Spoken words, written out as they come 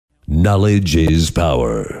Knowledge is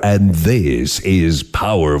power, and this is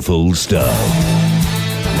powerful stuff.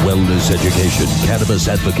 Wellness Education Cannabis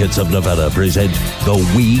Advocates of Nevada present the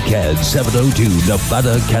WeCan 702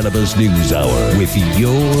 Nevada Cannabis News Hour with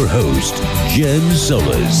your host, Jen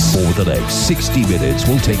Solis. For the next 60 minutes,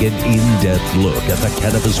 we'll take an in-depth look at the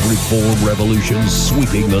cannabis reform revolution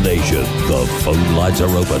sweeping the nation. The phone lines are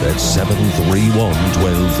open at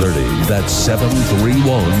 731-1230. That's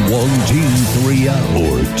 731-1230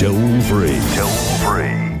 or toll-free.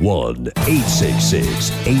 Toll-free.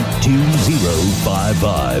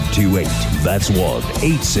 1-866-820-5528. That's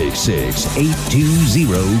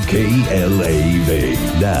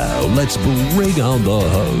 1-866-820-KLAV. Now, let's bring on the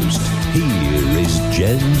host. Here is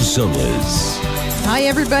Jen Solis. Hi,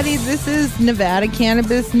 everybody. This is Nevada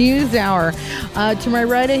Cannabis News Hour. To my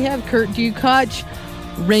right, I have Kurt Dukoch,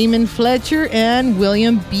 Raymond Fletcher, and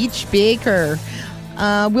William Beach Baker.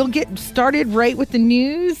 We'll get started right with the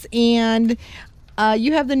news, and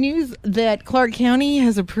you have the news that Clark County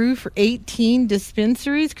has approved for 18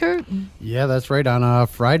 dispensaries, Kurt? Yeah, that's right. On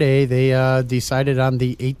Friday, they decided on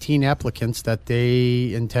the 18 applicants that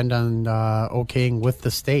they intend on okaying with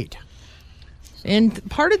the state. And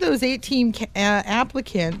part of those 18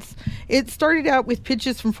 applicants, it started out with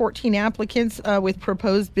pitches from 14 applicants with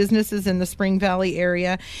proposed businesses in the Spring Valley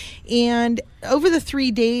area. And over the 3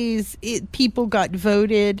 days, people got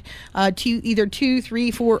voted to either 2, 3,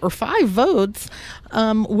 4, or 5 votes,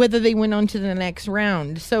 whether they went on to the next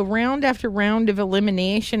round. So round after round of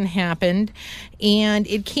elimination happened, and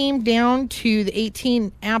it came down to the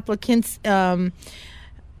 18 applicants that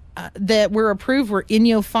were approved were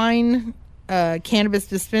Inyo Fine Cannabis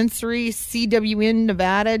Dispensary, CWN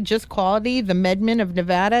Nevada, Just Quality, the MedMen of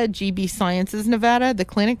Nevada, GB Sciences Nevada, The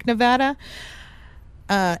Clinic Nevada,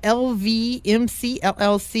 LVMC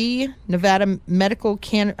LLC, Nevada Medical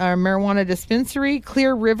Marijuana Dispensary,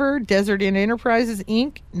 Clear River, Desert Inn Enterprises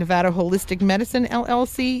Inc., Nevada Holistic Medicine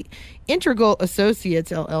LLC, Integral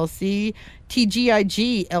Associates LLC,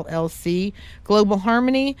 TGIG LLC, Global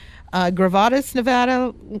Harmony, Gravatas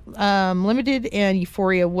Nevada Limited, and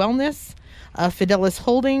Euphoria Wellness, Fidelis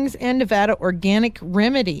Holdings, and Nevada Organic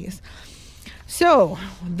Remedies. So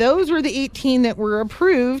those were the 18 that were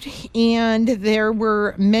approved, and there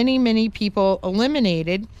were many, many people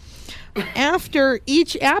eliminated. After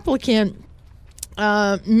each applicant,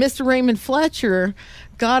 Mr. Raymond Fletcher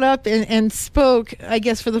got up and spoke, I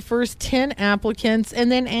guess, for the first 10 applicants,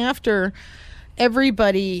 and then after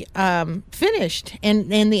everybody finished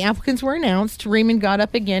and the applicants were announced, Raymond got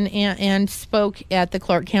up again and spoke at the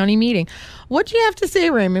Clark County meeting. What do you have to say,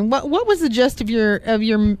 Raymond? What was the gist of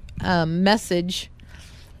your message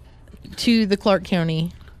to the Clark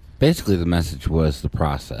County? Basically, the message was the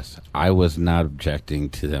process. I was not objecting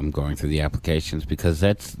to them going through the applications because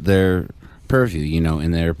that's their purview,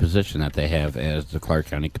 in their position that they have as the Clark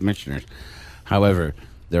County commissioners. However,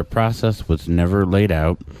 their process was never laid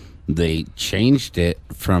out. They changed it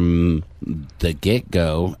from the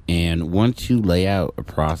get-go, and once you lay out a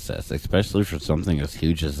process, especially for something as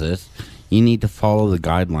huge as this, you need to follow the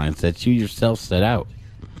guidelines that you yourself set out.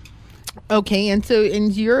 Okay,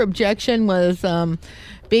 and your objection was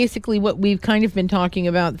basically what we've kind of been talking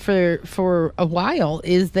about for a while,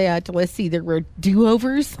 is that, let's see, there were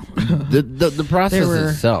do-overs? the process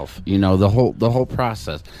itself, the whole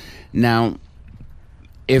process. Now,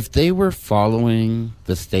 if they were following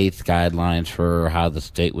the state's guidelines for how the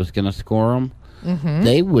state was going to score them,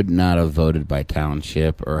 they would not have voted by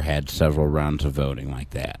township or had several rounds of voting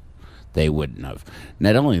like that. They wouldn't have.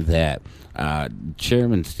 Not only that,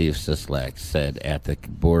 Chairman Steve Sislak said at the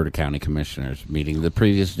Board of County Commissioners meeting the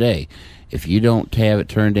previous day, if you don't have it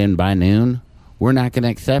turned in by noon, we're not going to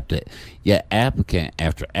accept it. Yet applicant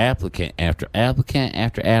after applicant after applicant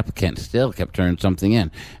after applicant still kept turning something in.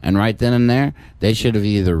 And right then and there, they should have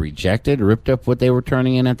either ripped up what they were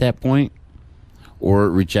turning in at that point, or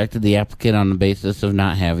rejected the applicant on the basis of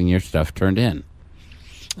not having your stuff turned in.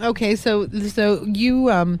 Okay, so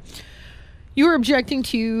you were objecting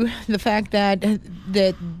to the fact that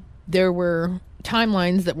there were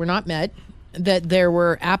timelines that were not met, that there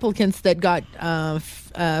were applicants that got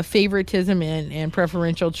favoritism and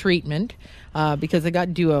preferential treatment because they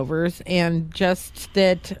got do-overs, and just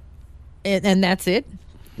that, and that's it.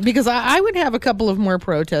 Because I would have a couple of more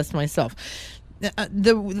protests myself.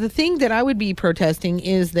 The thing that I would be protesting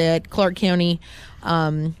is that Clark County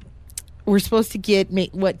were supposed to get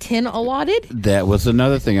 10 allotted. That was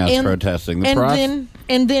another thing I was protesting.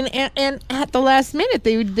 And then at the last minute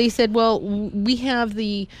they said, well, we have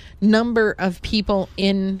the number of people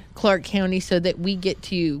in Clark County so that we get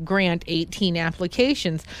to grant 18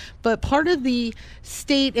 applications. But part of the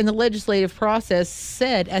state and the legislative process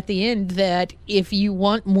said at the end that if you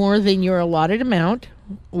want more than your allotted amount,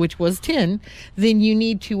 which was 10, then you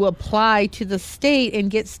need to apply to the state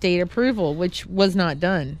and get state approval, which was not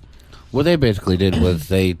done. What they basically did was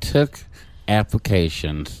they took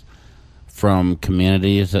applications from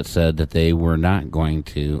communities that said that they were not going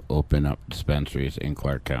to open up dispensaries in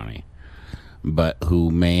Clark County, but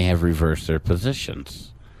who may have reversed their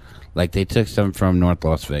positions. Like they took some from North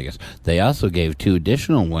Las Vegas. They also gave 2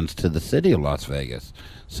 additional ones to the city of Las Vegas.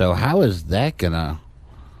 So how is that going to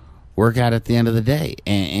work out at the end of the day?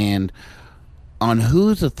 And on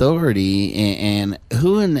whose authority and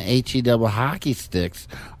who in the HE hockey sticks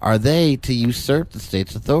are they to usurp the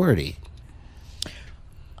state's authority?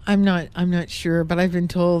 I'm not sure, but I've been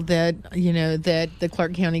told that that the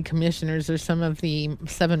Clark County commissioners are some of the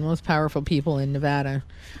 7 most powerful people in Nevada.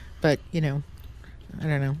 But I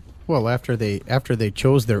don't know. Well, after they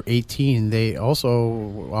chose their 18, they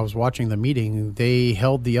also, I was watching the meeting, they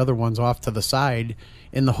held the other ones off to the side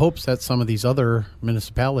in the hopes that some of these other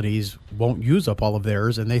municipalities won't use up all of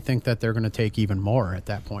theirs, and they think that they're going to take even more at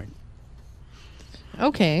that point.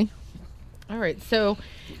 Okay. All right. So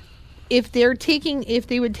if they would take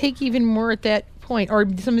even more at that point, or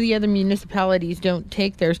some of the other municipalities don't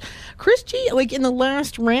take theirs. Christie, like in the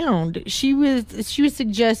last round, she was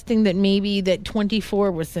suggesting that maybe that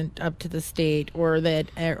 24 was sent up to the state, or that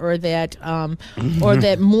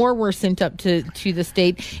more were sent up to the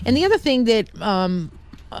state. And the other thing that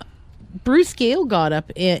Bruce Gale got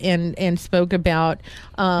up and spoke about.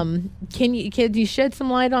 Can you shed some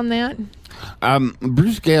light on that?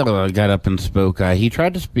 Bruce Gale got up and spoke. He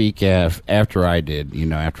tried to speak after I did,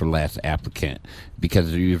 after the last applicant,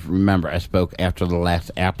 because you remember I spoke after the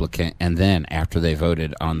last applicant and then after they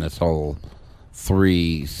voted on this whole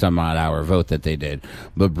 3 some odd hour vote that they did.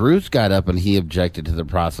 But Bruce got up and he objected to the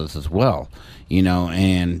process as well,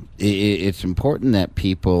 and it's important that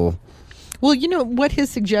people. Well, what his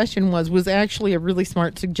suggestion was actually a really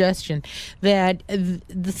smart suggestion, that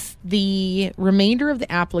the remainder of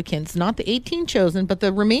the applicants, not the 18 chosen, but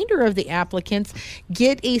the remainder of the applicants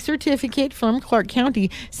get a certificate from Clark County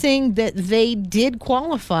saying that they did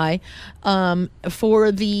qualify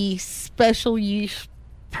for the special use,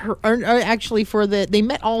 they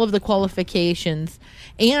met all of the qualifications,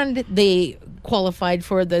 and they qualified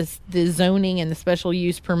for the zoning and the special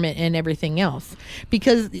use permit and everything else.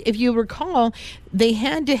 Because if you recall, they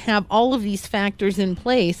had to have all of these factors in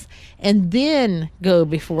place and then go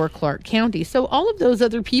before Clark County. So all of those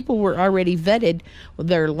other people were already vetted.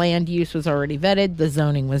 Their land use was already vetted. The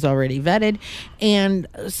zoning was already vetted. And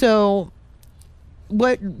so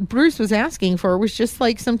what Bruce was asking for was just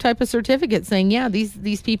like some type of certificate saying, yeah,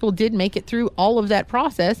 these people did make it through all of that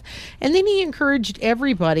process. And then he encouraged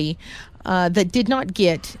everybody that did not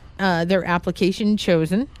get their application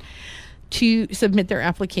chosen to submit their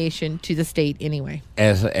application to the state anyway.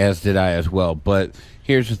 As did I as well. But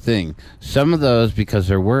here's the thing. Some of those, because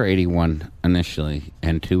there were 81 initially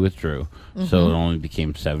and 2 withdrew, so it only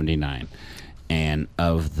became 79. And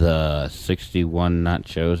of the 61 not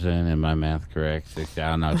chosen, am my math correct? 60,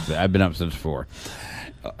 I don't know. I've been up since 4.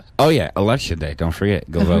 Oh, yeah, election day. Don't forget.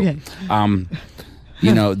 Go vote. Okay.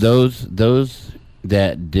 Those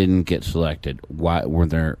that didn't get selected, why were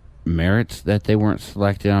there merits that they weren't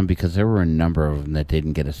selected on? Because there were a number of them that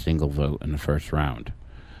didn't get a single vote in the first round.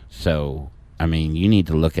 So, I mean, you need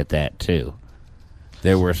to look at that too.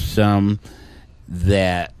 There were some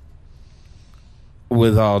that,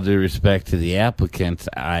 with all due respect to the applicants,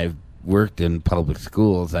 I've worked in public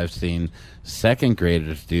schools. I've seen second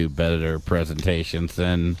graders do better presentations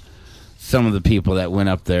than some of the people that went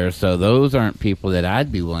up there. So those aren't people that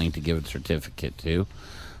I'd be willing to give a certificate to.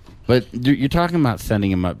 But you're talking about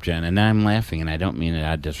sending them up, Jen, and I'm laughing, and I don't mean it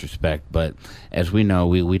out of disrespect, but as we know,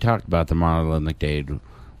 we talked about the Marla McDade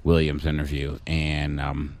Williams interview, and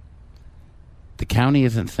the county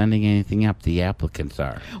isn't sending anything up. The applicants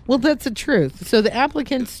are. Well, that's the truth. So the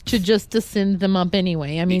applicants should just send them up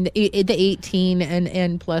anyway. I mean, the 18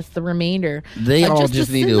 and plus the remainder. They all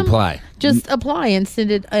just need to apply. Just apply and send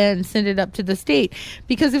it up to the state.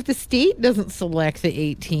 Because if the state doesn't select the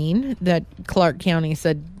 18 that Clark County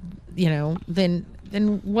said, then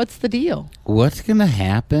what's the deal? What's going to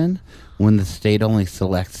happen when the state only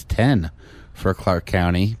selects 10 for Clark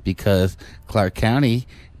County? Because Clark County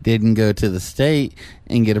didn't go to the state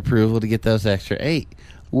and get approval to get those extra 8.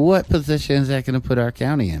 what position is that going to put our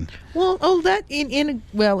county in? Well, that in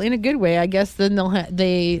a good way, I guess. Then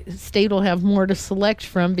the state will have more to select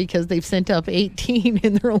from because they've sent up 18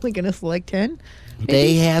 and they're only going to select 10. Maybe.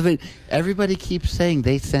 They haven't. Everybody keeps saying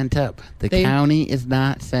they sent up. The county is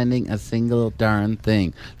not sending a single darn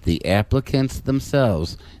thing. The applicants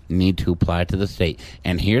themselves need to apply to the state.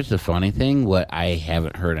 And here's the funny thing, what I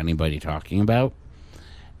haven't heard anybody talking about.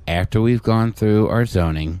 After we've gone through our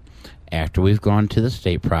zoning, after we've gone to the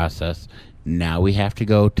state process, now we have to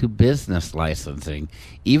go to business licensing.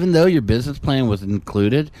 Even though your business plan was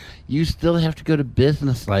included, you still have to go to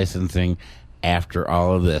business licensing after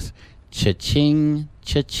all of this. Cha-ching,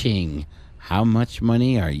 cha-ching. How much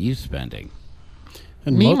money are you spending?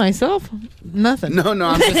 And myself, nothing. No,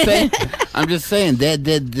 I'm just saying. I'm just saying that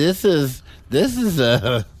this is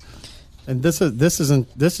a. And this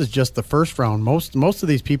is just the first round. Most of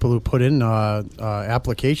these people who put in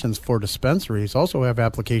applications for dispensaries also have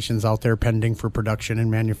applications out there pending for production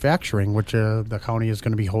and manufacturing, which the county is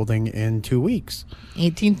going to be holding in 2 weeks.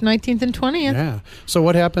 18th, 19th, and 20th. Yeah. So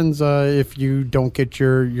what happens if you don't get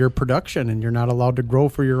your production and you're not allowed to grow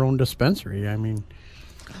for your own dispensary? I mean,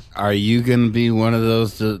 are you going to be one of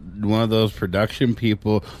those production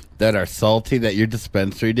people that are salty that your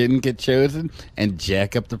dispensary didn't get chosen and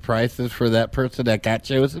jack up the prices for that person that got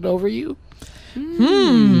chosen over you?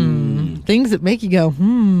 Things that make you go,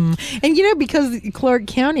 And because Clark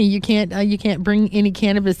County, you can't bring any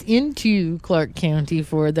cannabis into Clark County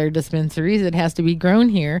for their dispensaries. It has to be grown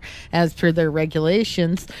here as per their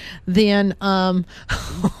regulations. Then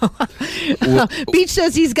Beach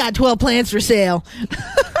says he's got 12 plants for sale.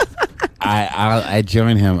 I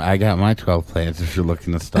join him. I got my 12 plants if you're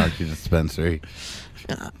looking to start your dispensary.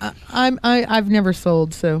 I've never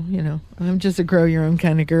sold, so I'm just a grow your own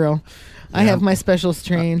kind of girl. Yeah. I have my special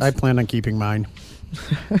strains. I plan on keeping mine.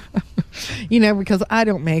 Because I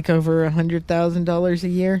don't make over $100,000 a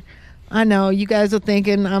year. I know you guys are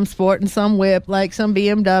thinking I'm sporting some whip like some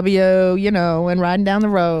BMW, and riding down the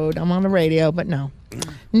road. I'm on the radio, but no,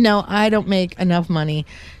 I don't make enough money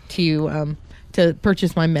to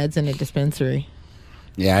purchase my meds in a dispensary.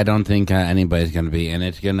 Yeah, I don't think anybody's going to be, and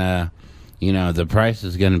it's gonna, the price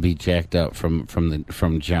is going to be jacked up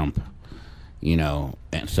from jump,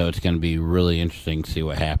 and so it's going to be really interesting to see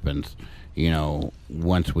what happens,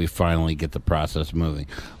 once we finally get the process moving.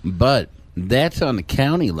 But that's on the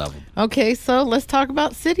county level. Okay, so let's talk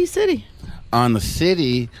about city. On the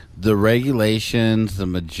city, the regulations, the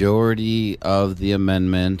majority of the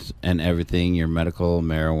amendments and everything, your medical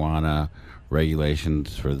marijuana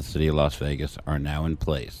regulations for the city of Las Vegas are now in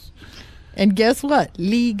place. And guess what?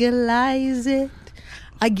 Legalize it.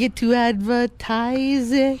 I get to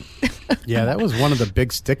advertise it. Yeah, that was one of the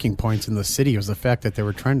big sticking points in the city, was the fact that they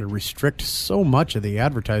were trying to restrict so much of the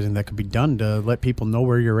advertising that could be done to let people know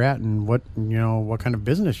where you're at and what kind of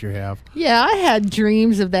business you have. Yeah, I had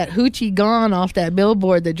dreams of that hoochie gone off that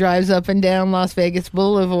billboard that drives up and down Las Vegas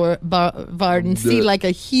Boulevard and see like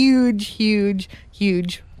a huge, huge,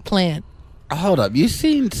 huge plant. Hold up. You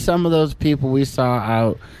seen some of those people we saw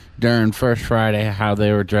out during First Friday, how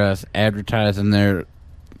they were dressed, advertising their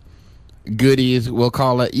goodies, we'll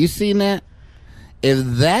call it. You seen that? If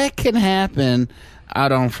that can happen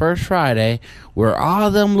out on First Friday, where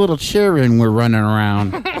all them little children were running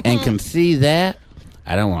around and can see that,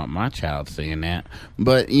 I don't want my child seeing that.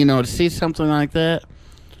 But, to see something like that,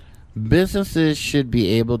 businesses should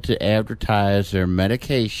be able to advertise their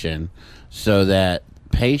medication so that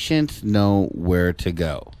patients know where to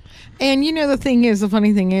go. And the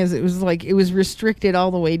funny thing is, it was restricted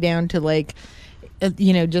all the way down to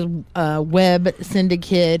just web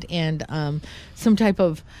syndicate and some type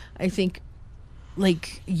of, I think,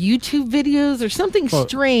 like YouTube videos or something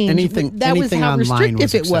strange. Anything was how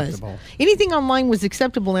restrictive it was. Anything online was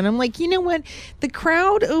acceptable, and I'm like, you know what? The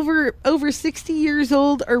crowd over 60 years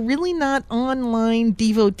old are really not online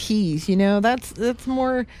devotees. That's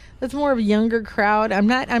more of a younger crowd. I'm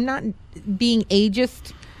not being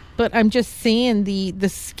ageist, but I'm just saying the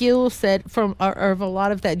skill set of a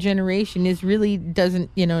lot of that generation is really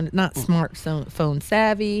doesn't, not smartphone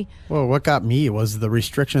savvy. Well, what got me was the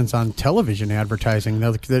restrictions on television advertising.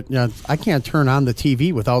 I can't turn on the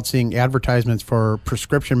TV without seeing advertisements for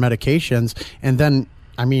prescription medications. And then,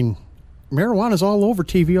 marijuana is all over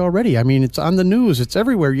TV already. It's on the news. It's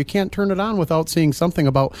everywhere. You can't turn it on without seeing something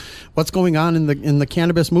about what's going on in the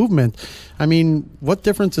cannabis movement. What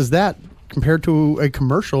difference is that compared to a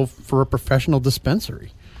commercial for a professional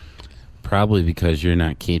dispensary? probably because you're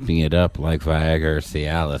not keeping it up like Viagra or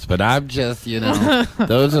Cialis. But I'm just,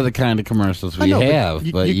 those are the kind of commercials we have.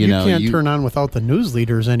 But you can't turn on without the news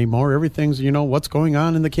leaders anymore. Everything's, what's going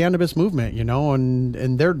on in the cannabis movement,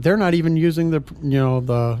 and they're not even using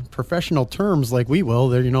the professional terms like we will.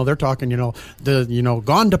 They're talking,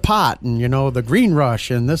 gone to pot and, the green rush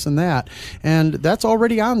and this and that. And that's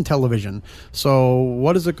already on television. So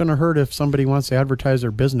what is it going to hurt if somebody wants to advertise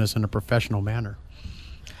their business in a professional manner?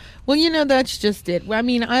 Well, that's just it. I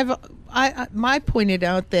mean, I pointed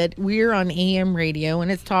out that we're on AM radio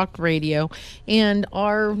and it's talk radio, and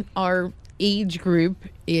our age group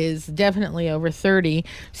is definitely over 30.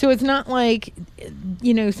 So it's not like,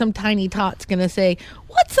 some tiny tot's going to say,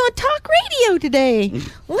 "What's on talk radio today?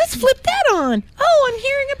 Let's flip that on. Oh, I'm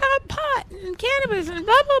hearing about pot and cannabis and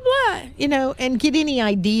blah, blah, blah," and get any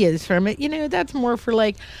ideas from it. That's more for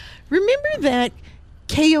remember that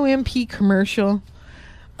KOMP commercial?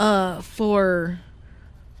 For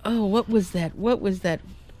what was that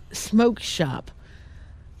smoke shop?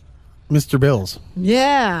 Mr. Bill's.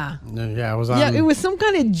 Yeah, it was on. Yeah, it was some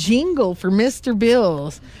kind of jingle for Mr.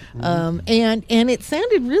 Bill's, and it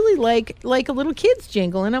sounded really like a little kid's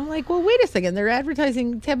jingle, and I'm like, well, wait a second, they're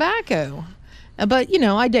advertising tobacco. But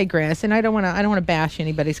I digress, and I don't want to bash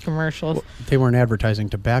anybody's commercials. Well, they weren't advertising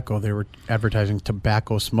tobacco; they were advertising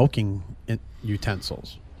tobacco smoking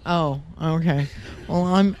utensils. Oh, okay. Well,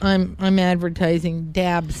 I'm advertising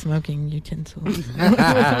dab smoking utensils.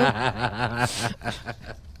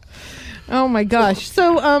 Oh my gosh.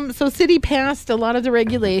 So city passed a lot of the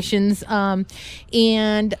regulations,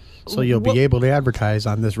 and so you'll be able to advertise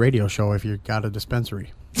on this radio show if you've got a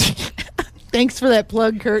dispensary. Thanks for that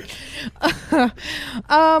plug, Kurt.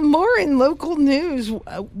 More in local news.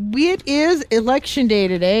 It is election day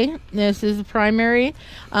today. This is the primary.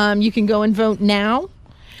 You can go and vote now.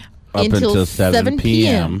 Up until 7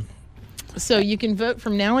 p.m. So you can vote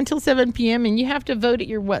from now until 7 p.m. and you have to vote at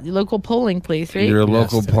your local polling place, right? Your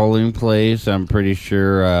local polling place. I'm pretty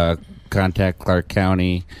sure contact Clark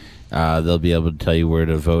County. They'll be able to tell you where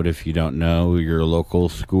to vote if you don't know. Your local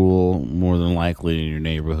school, more than likely in your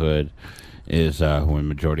neighborhood, is when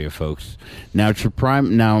majority of folks. Now,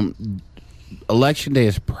 election day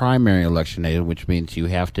is primary election day, which means you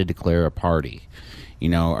have to declare a party.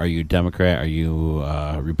 Are you Democrat, are you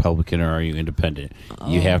Republican, or are you independent?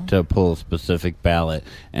 You have to pull a specific ballot,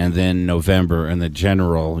 and then November, in the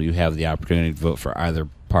general, you have the opportunity to vote for either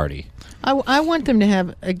party. I want them to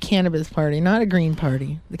have a cannabis party, not a green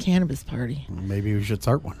party, the cannabis party. Maybe we should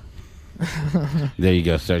start one. There you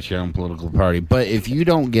go, start your own political party. But if you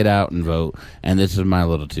don't get out and vote, and this is my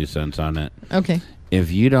little 2 cents on it. Okay.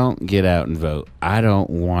 If you don't get out and vote, I don't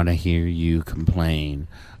want to hear you complain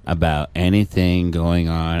about anything going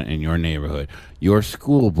on in your neighborhood. Your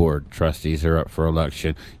school board trustees are up for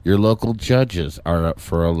election. Your local judges are up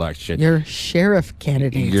for election. Your sheriff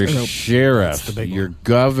candidates. Your sheriff, your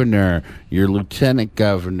governor, your lieutenant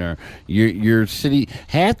governor, your city,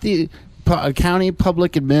 half the county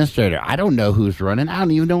public administrator. I don't know who's running. I don't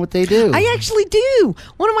even know what they do. I actually do.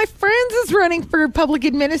 One of my friends is running for public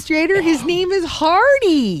administrator. His name is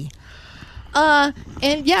Hardy.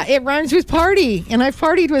 And yeah, it rhymes with party, and I've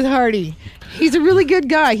partied with Hardy. He's a really good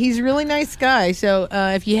guy. He's a really nice guy. So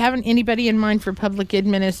if you haven't anybody in mind for public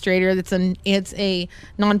administrator, it's a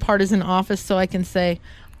nonpartisan office, so I can say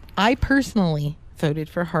I personally voted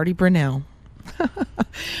for Hardy Brunell.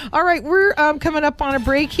 All right, we're coming up on a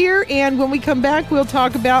break here, and when we come back, we'll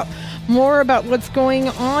talk more about what's going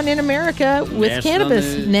on in America with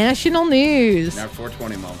cannabis. National news. And our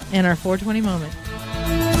 420 moment. And our 420 moment.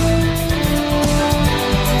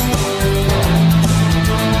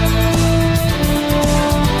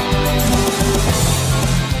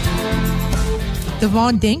 The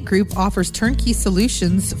Von Dank Group offers turnkey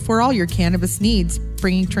solutions for all your cannabis needs,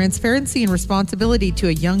 bringing transparency and responsibility to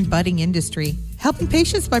a young, budding industry. Helping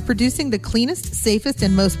patients by producing the cleanest, safest,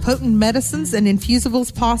 and most potent medicines and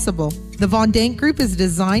infusibles possible. The Von Dank Group is a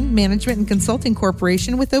design, management, and consulting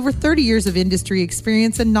corporation with over 30 years of industry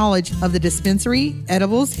experience and knowledge of the dispensary,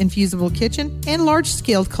 edibles, infusible kitchen, and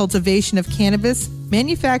large-scale cultivation of cannabis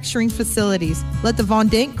manufacturing facilities. Let the Von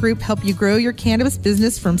Dank Group help you grow your cannabis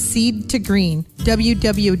business from seed to green.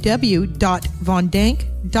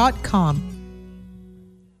 www.vondank.com.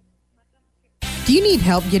 Do you need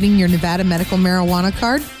help getting your Nevada medical marijuana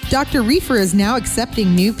card? Dr. Reefer is now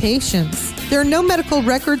accepting new patients. There are no medical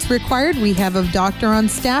records required. We have a doctor on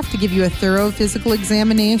staff to give you a thorough physical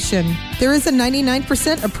examination. There is a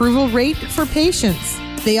 99% approval rate for patients.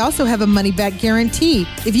 They also have a money-back guarantee.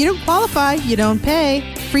 If you don't qualify, you don't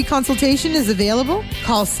pay. Free consultation is available.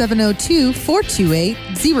 Call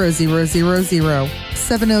 702-428-0000.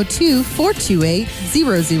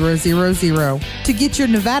 702-428-0000 to get your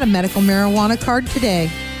Nevada medical marijuana card today.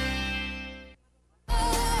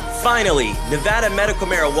 Finally, Nevada medical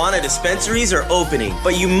marijuana dispensaries are opening,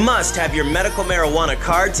 but you must have your medical marijuana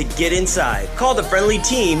card to get inside. Call the friendly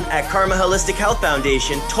team at Karma Holistic Health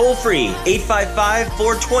Foundation toll-free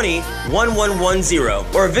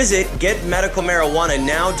 855-420-1110 or visit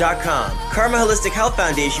getmedicalmarijuananow.com. Karma Holistic Health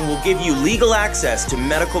Foundation will give you legal access to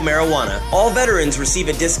medical marijuana. All veterans receive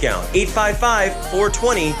a discount.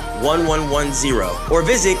 855-420-1110 or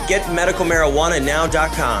visit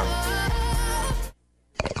getmedicalmarijuananow.com.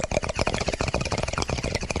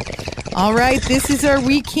 All right, this is our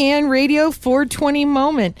WeCan Radio 420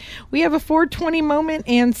 moment. We have a 420 moment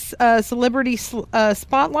and celebrity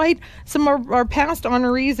spotlight. Some of our past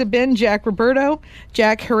honorees have been Jack Roberto,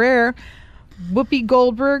 Jack Herrera, Whoopi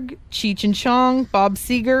Goldberg, Cheech and Chong, Bob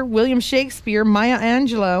Seger, William Shakespeare, Maya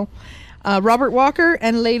Angelou, Robert Walker,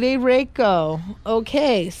 and Lele Reiko.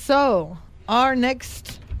 Okay, so our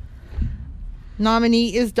next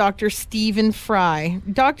nominee is Dr. Stephen Fry.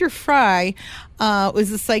 Dr. Fry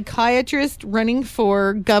was a psychiatrist running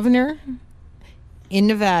for governor in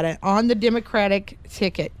Nevada on the Democratic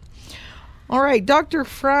ticket. All right, Dr.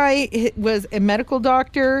 Fry was a medical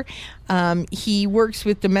doctor. He works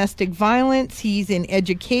with domestic violence. He's in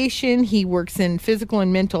education. He works in physical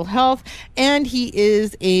and mental health. And he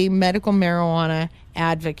is a medical marijuana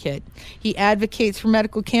advocate. He advocates for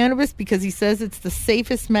medical cannabis because he says it's the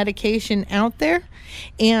safest medication out there,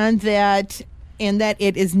 and that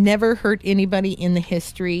it has never hurt anybody in the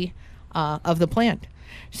history of the plant.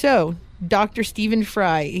 So, Dr. Stephen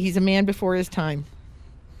Fry, he's a man before his time.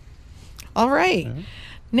 All right. Mm-hmm.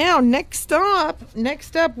 Now, next up,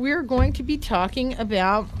 we're going to be talking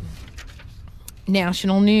about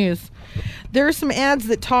national news. There are some ads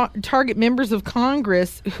that target members of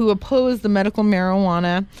Congress who oppose the medical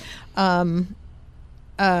marijuana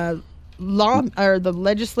law, or the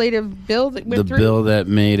legislative bill that went through. The bill that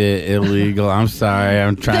made it illegal. I'm sorry.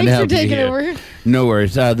 I'm trying to help you here. Over. No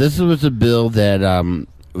worries. This was a bill that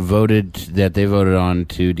they voted on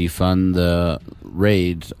to defund the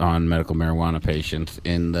raids on medical marijuana patients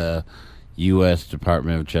in the U.S.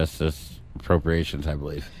 Department of Justice appropriations, I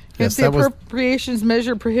believe. Yes, the appropriations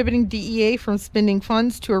measure prohibiting DEA from spending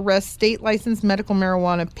funds to arrest state-licensed medical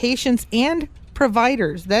marijuana patients and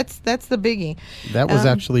providers. That's the biggie. That was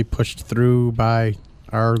actually pushed through by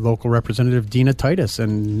our local representative, Dina Titus,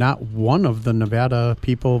 and not one of the Nevada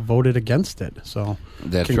people voted against it. So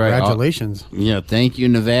that's congratulations. Right. Yeah, thank you,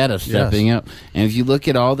 Nevada, stepping up. And if you look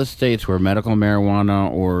at all the states where medical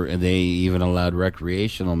marijuana, or they even allowed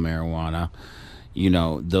recreational marijuana, you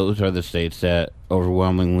know, those are the states that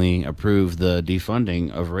overwhelmingly approve the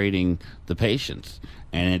defunding of raiding the patients.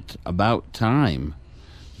 And it's about time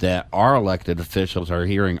that our elected officials are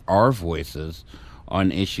hearing our voices on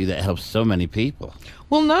an issue that helps so many people.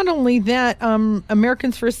 Well, not only that,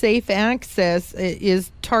 Americans for Safe Access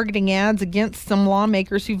is targeting ads against some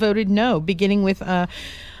lawmakers who voted no, beginning with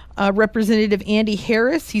Representative Andy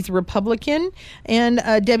Harris. He's a Republican, and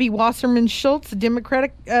Debbie Wasserman Schultz, a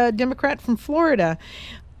Democrat from Florida.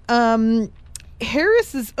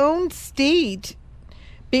 Harris's own state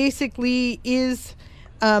basically is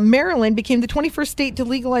Maryland became the 21st state to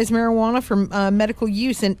legalize marijuana for medical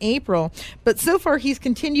use in April. But so far, he's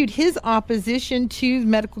continued his opposition to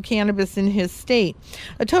medical cannabis in his state.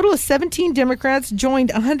 A total of 17 Democrats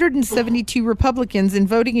joined 172 Republicans in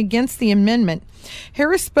voting against the amendment.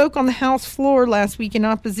 Harris spoke on the House floor last week in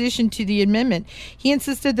opposition to the amendment. He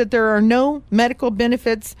insisted that there are no medical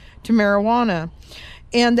benefits to marijuana,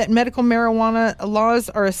 and that medical marijuana laws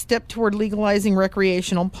are a step toward legalizing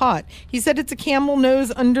recreational pot. He said it's a camel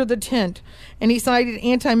nose under the tent, and he cited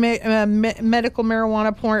anti-medical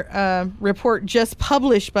marijuana report just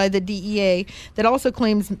published by the DEA that also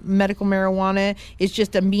claims medical marijuana is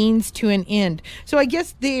just a means to an end. So I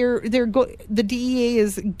guess the DEA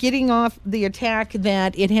is getting off the attack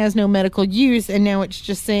that it has no medical use, and now it's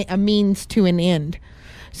just saying a means to an end.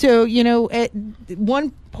 So,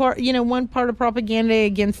 one part of propaganda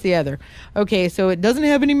against the other. Okay, so it doesn't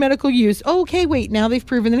have any medical use. Oh, okay, wait, now they've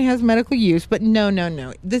proven that it has medical use. But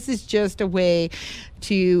no. This is just a way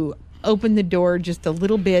to open the door just a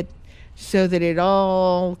little bit so that it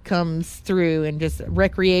all comes through, and just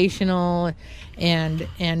recreational and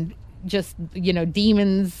just,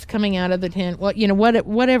 demons coming out of the tent.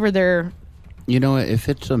 Whatever they're... if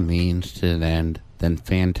it's a means to an end, then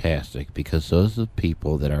fantastic, because those are the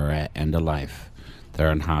people that are at end of life.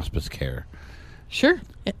 They're in hospice care. Sure.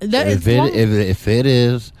 If it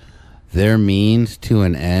is their means to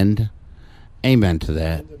an end, amen to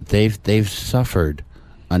that. They've suffered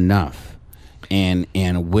enough.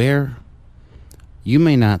 and where you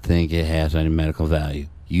may not think it has any medical value.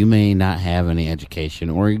 You may not have any education,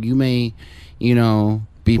 or you may, be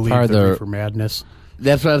Believe part of the reefer madness.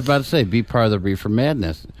 That's what I was about to say. Be part of the reefer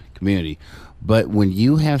madness community. But when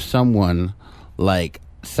you have someone like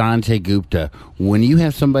Sanjay Gupta, when you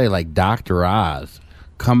have somebody like Dr. Oz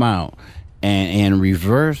come out and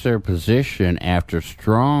reverse their position after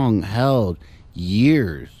strong held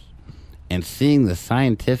years and seeing the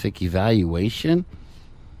scientific evaluation,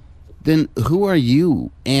 then who are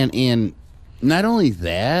you? And not only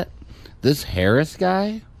that, this Harris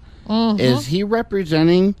guy, is he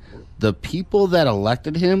representing the people that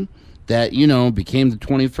elected him that, became the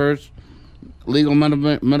 21st legal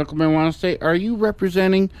medical marijuana state? Are you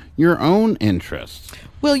representing your own interests?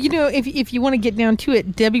 Well, if you want to get down to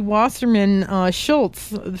it, Debbie Wasserman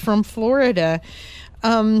Schultz from Florida,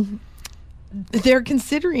 they're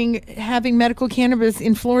considering having medical cannabis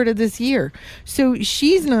in Florida this year. So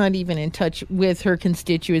she's not even in touch with her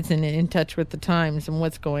constituents and in touch with the times and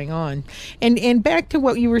what's going on. And back to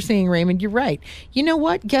what you were saying, Raymond, you're right. You know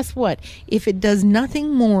what? Guess what? If it does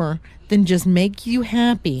nothing more than just make you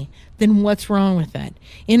happy, then what's wrong with that?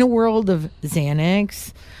 In a world of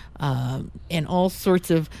Xanax and all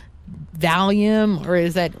sorts of Valium, or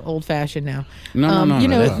is that old-fashioned now? No,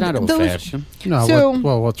 that's not old-fashioned.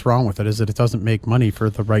 No, what's wrong with it is that it doesn't make money for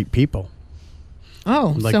the right people.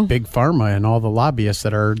 Oh, like Big Pharma and all the lobbyists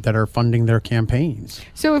that are funding their campaigns.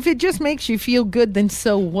 So if it just makes you feel good, then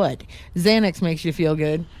so what? Xanax makes you feel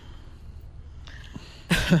good.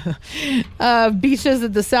 B says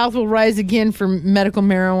that the South will rise again for medical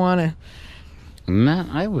marijuana. No,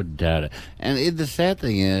 I would doubt it. And the sad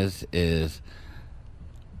thing is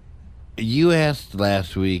you asked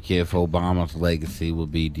last week if Obama's legacy will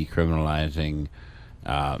be decriminalizing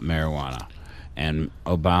marijuana. And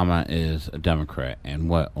Obama is a Democrat.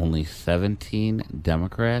 And only 17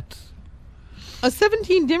 Democrats?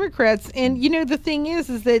 17 Democrats. And, the thing is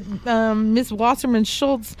that Ms. Wasserman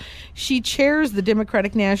Schultz, she chairs the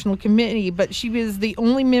Democratic National Committee, but she was the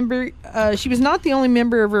only member, she was not the only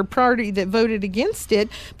member of her party that voted against it,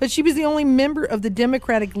 but she was the only member of the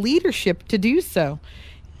Democratic leadership to do so.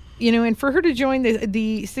 And for her to join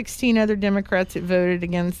the 16 other Democrats that voted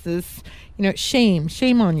against this,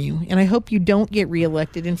 shame on you. And I hope you don't get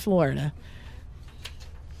reelected in Florida.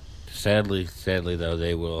 Sadly, though,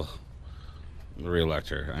 they will reelect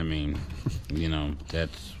her. I mean,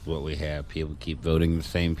 that's what we have. People keep voting the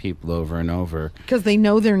same people over and over. Because they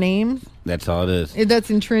know their names? That's all it is.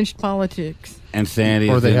 That's entrenched politics. And Sandy,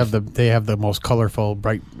 or they have the most colorful,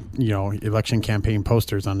 bright, election campaign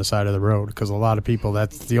posters on the side of the road. Because a lot of people,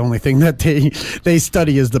 that's the only thing that they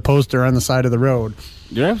study is the poster on the side of the road.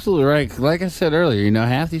 You're absolutely right. Like I said earlier,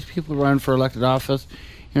 half these people run for elected office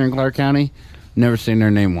here in Clark County, never seen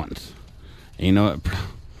their name once. And you know what?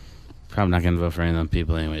 Probably not going to vote for any of them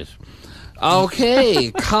people, anyways.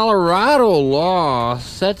 Okay, Colorado law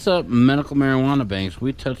sets up medical marijuana banks.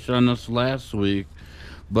 We touched on this last week.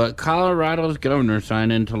 But Colorado's governor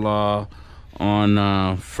signed into law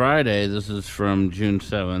on Friday. This is from June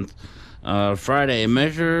 7th. Friday, a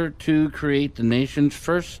measure to create the nation's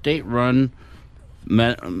first state-run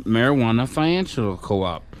marijuana financial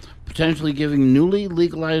co-op, potentially giving newly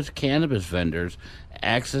legalized cannabis vendors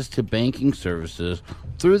access to banking services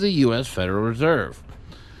through the U.S. Federal Reserve.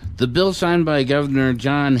 The bill signed by Governor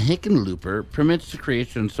John Hickenlooper permits the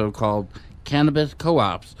creation of so-called cannabis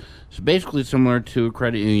co-ops, so basically similar to a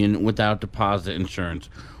credit union without deposit insurance,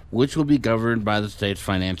 which will be governed by the state's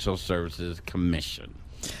Financial Services Commission.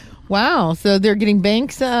 Wow! So they're getting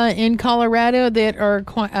banks in Colorado that are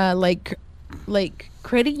like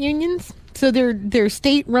credit unions. So they're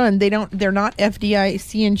state run. They're not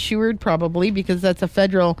FDIC insured probably because that's a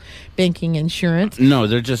federal banking insurance. No,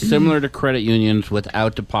 they're just similar to credit unions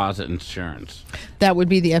without deposit insurance. That would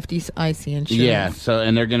be the FDIC insurance. Yeah. So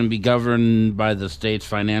and they're going to be governed by the state's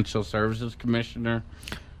Financial Services Commissioner.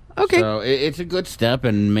 Okay. So it's a good step,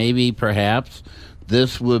 and maybe perhaps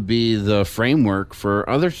this would be the framework for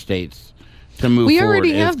other states to move forward. We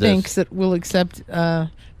already have banks that will accept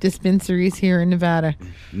dispensaries here in Nevada.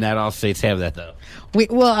 Not all states have that, though.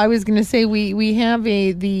 I was going to say we have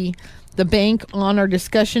the bank on our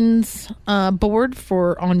discussions board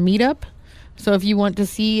on Meetup. So if you want to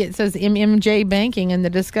see, it says MMJ Banking in the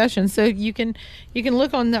discussion. So you can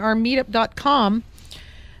look on our meetup.com,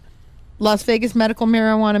 Las Vegas Medical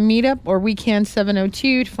Marijuana Meetup, or WeCan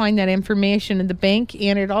 702 to find that information in the bank.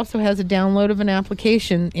 And it also has a download of an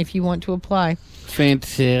application if you want to apply.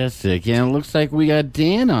 Fantastic. And it looks like we got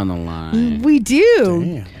Dan on the line. We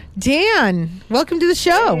do. Dan, welcome to the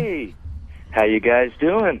show. Hey, how you guys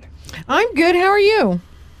doing? I'm good. How are you?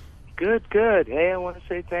 Good, good. Hey, I want to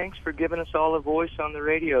say thanks for giving us all a voice on the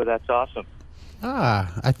radio. That's awesome.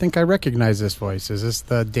 I think I recognize this voice. Is this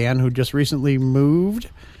the Dan who just recently moved?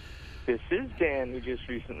 This is Dan who just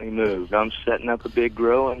recently moved. I'm setting up a big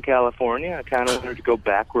grow in California. I kind of wanted to go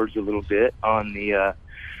backwards a little bit on the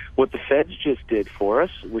what the feds just did for us,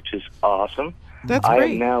 which is awesome. That's I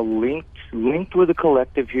great. am now linked with a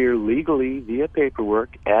collective here legally via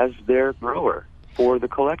paperwork as their grower for the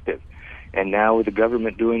collective. And now with the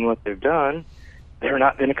government doing what they've done, they're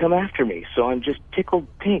not going to come after me. So I'm just tickled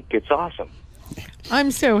pink. It's awesome.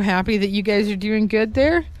 I'm so happy that you guys are doing good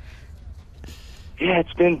there. Yeah,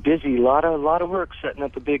 it's been busy. A lot of work setting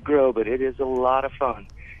up a big grow, but it is a lot of fun.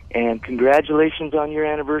 And congratulations on your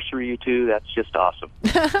anniversary, you two. That's just awesome.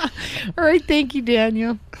 All right, thank you,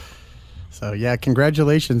 Daniel. So, yeah,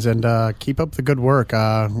 congratulations, and keep up the good work.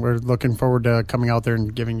 We're looking forward to coming out there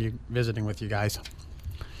and visiting with you guys.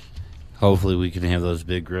 Hopefully we can have those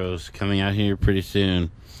big grows coming out here pretty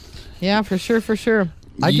soon. Yeah, for sure, for sure.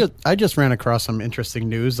 I just ran across some interesting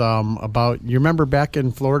news about, you remember back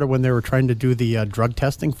in Florida when they were trying to do the drug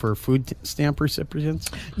testing for food stamp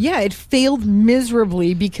recipients? Yeah, it failed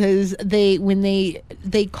miserably because when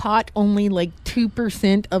they caught only like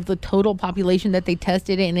 2% of the total population that they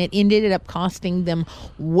tested, and it ended up costing them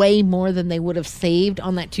way more than they would have saved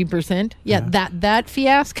on that 2%. Yeah. That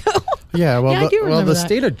fiasco. Yeah, well, the that.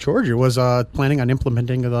 state of Georgia was planning on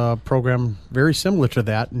implementing the program very similar to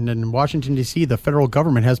that. And in Washington, D.C., the federal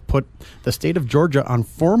government has put the state of Georgia on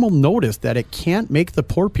formal notice that it can't make the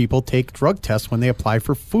poor people take drug tests when they apply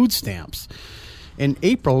for food stamps. In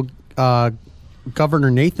April, Governor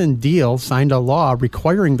Nathan Deal signed a law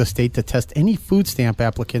requiring the state to test any food stamp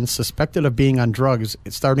applicants suspected of being on drugs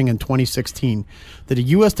starting in 2016. The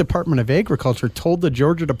U.S. Department of Agriculture told the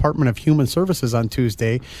Georgia Department of Human Services on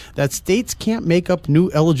Tuesday that states can't make up new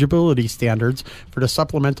eligibility standards for the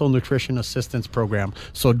Supplemental Nutrition Assistance Program.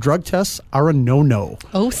 So drug tests are a no-no.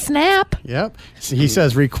 Oh, snap. Yep. He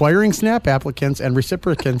says requiring SNAP applicants and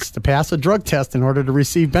recipients to pass a drug test in order to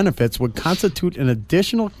receive benefits would constitute an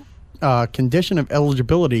additional condition of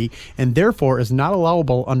eligibility and therefore is not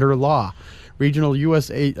allowable under law. Regional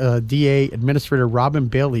USDA Administrator Robin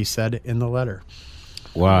Bailey said in the letter.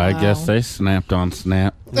 Wow, I guess they snapped on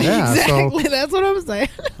Snap. Yeah, exactly. That's what I'm saying.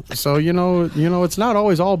 So, you know, it's not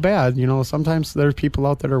always all bad. You know, sometimes there's people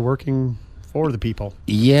out that are working for the people.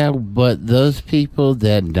 Yeah, but those people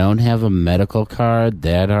that don't have a medical card,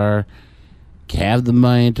 that have the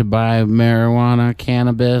money to buy marijuana,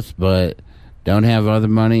 cannabis, but don't have other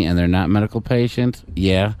money and they're not medical patients,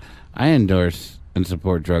 yeah, I endorse and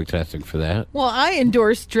support drug testing for that. Well, I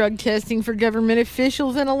endorse drug testing for government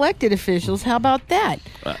officials and elected officials. How about that?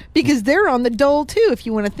 Because they're on the dole, too, if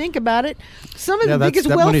you want to think about it. Some of the biggest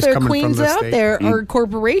welfare queens out there are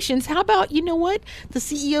corporations. How about, you know what? The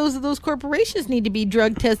CEOs of those corporations need to be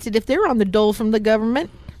drug tested if they're on the dole from the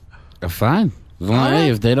government. Fine.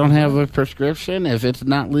 Hey, if they don't have a prescription, if it's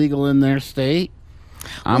not legal in their state,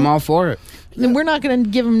 I'm all for it. And we're not going to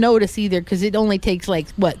give them notice either because it only takes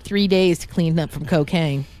 3 days to clean up from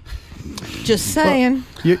cocaine. Just saying.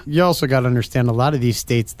 Well, you also got to understand a lot of these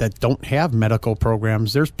states that don't have medical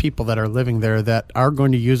programs, there's people that are living there that are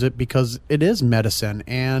going to use it because it is medicine.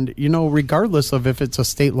 And, you know, regardless of if it's a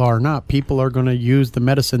state law or not, people are going to use the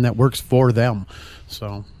medicine that works for them.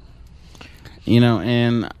 So, you know,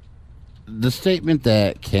 and the statement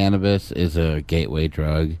that cannabis is a gateway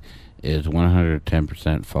drug is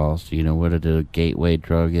 110% false. Do you know what a gateway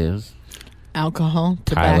drug is? Alcohol,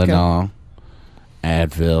 tobacco, Tylenol,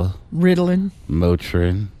 Advil, Ritalin,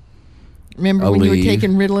 Motrin. Remember when you were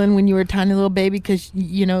taking Ritalin when you were a tiny little baby because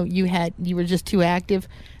you were just too active?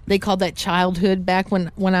 They called that childhood back when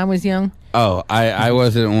I was young. Oh, I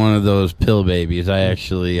wasn't one of those pill babies. I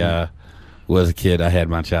actually was a kid. I had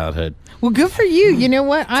my childhood. Well, good for you. You know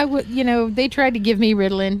what? They tried to give me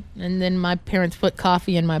Ritalin, and then my parents put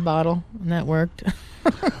coffee in my bottle, and that worked.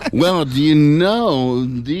 Well, do you know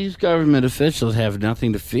these government officials have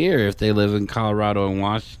nothing to fear if they live in Colorado and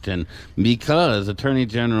Washington because Attorney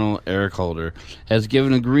General Eric Holder has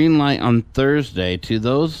given a green light on Thursday to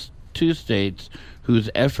those two states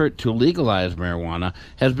whose effort to legalize marijuana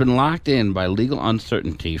has been locked in by legal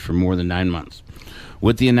uncertainty for more than 9 months.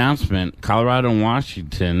 With the announcement, Colorado and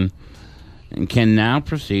Washington can now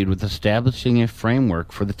proceed with establishing a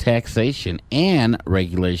framework for the taxation and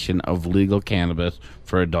regulation of legal cannabis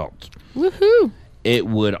for adults. Woohoo! It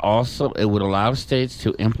would allow states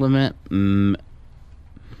to implement it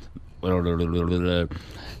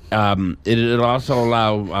would also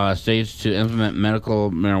allow states to implement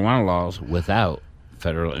medical marijuana laws without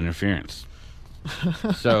federal interference.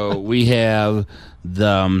 So we have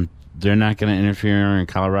the they're not going to interfere in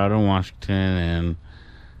Colorado and Washington, and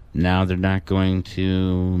now they're not going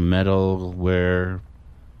to meddle where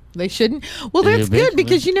they shouldn't. Well, that's good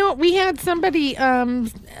because you know what? We had somebody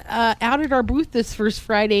out at our booth this first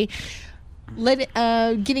Friday,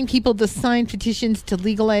 getting people to sign petitions to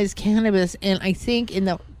legalize cannabis, and I think in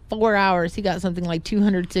the 4 hours he got something like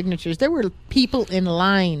 200 signatures. There were people in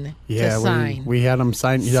line to sign. We had them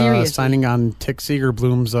signing on Tick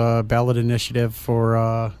Seegerbloom's ballot initiative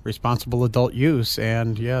for responsible adult use,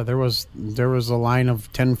 and there was a line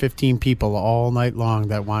of 10, 15 people all night long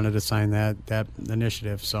that wanted to sign that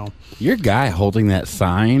initiative. So your guy holding that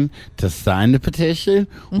sign to sign the petition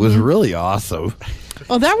was really awesome.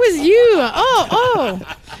 Oh, that was you. Oh.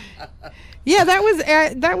 Yeah,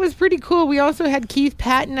 that was pretty cool. We also had Keith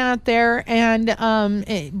Patton out there and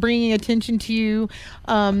bringing attention to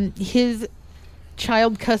his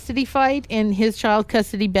child custody fight and his child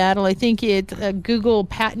custody battle. I think it's Google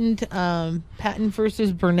Patton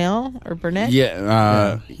versus Burnett.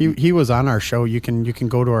 Yeah, he was on our show. You can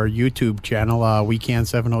go to our YouTube channel, WeCan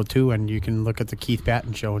 702, and you can look at the Keith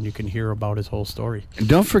Patton show and you can hear about his whole story.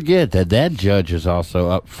 Don't forget that judge is also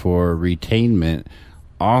up for retainment.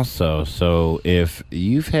 Also, so if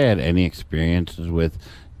you've had any experiences with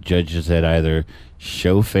judges that either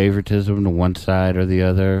show favoritism to one side or the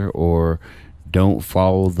other, or don't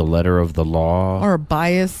follow the letter of the law, or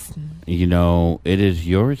bias, it is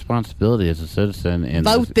your responsibility as a citizen in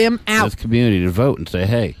this community to vote and say,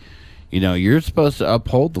 hey, you're supposed to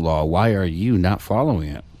uphold the law. Why are you not following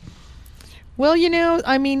it? Well,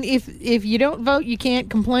 if you don't vote, you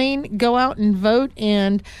can't complain. Go out and vote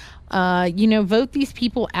and vote these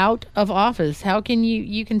people out of office. How can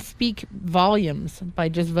you can speak volumes by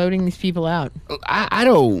just voting these people out? I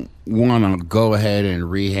don't want to go ahead and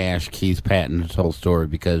rehash Keith Patton's whole story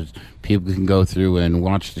because people can go through and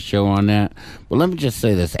watch the show on that. But let me just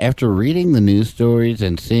say this. After reading the news stories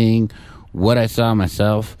and seeing what I saw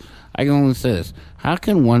myself, I can only say this. How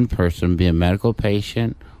can one person be a medical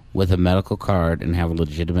patient with a medical card and have a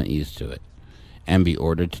legitimate use to it and be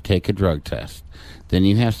ordered to take a drug test? Then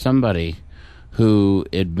you have somebody who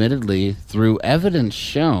admittedly, through evidence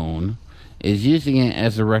shown, is using it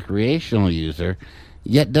as a recreational user,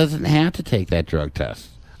 yet doesn't have to take that drug test.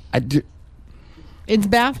 It's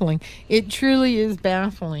baffling. It truly is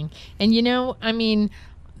baffling. And,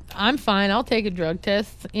 I'm fine. I'll take a drug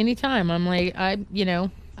test anytime. I'm like, I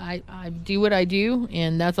do what I do,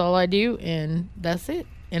 and that's all I do, and that's it.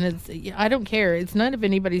 And I don't care. It's none of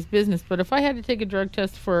anybody's business. But if I had to take a drug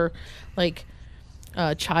test for,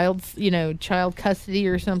 child custody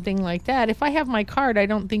or something like that, if I have my card, I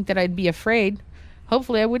don't think that I'd be afraid.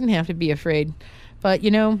 Hopefully I wouldn't have to be afraid. But,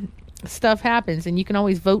 stuff happens, and you can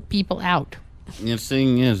always vote people out. The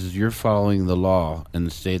thing is you're following the law in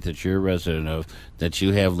the state that you're a resident of that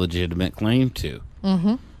you have legitimate claim to.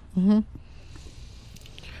 Mm-hmm. Mm-hmm.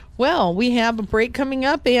 Well, we have a break coming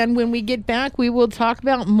up, and when we get back, we will talk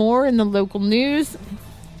about more in the local news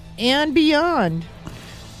and beyond.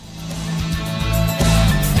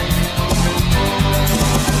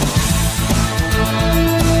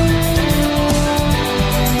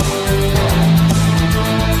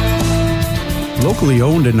 Locally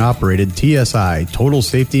owned and operated TSI, Total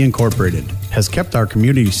Safety Incorporated, has kept our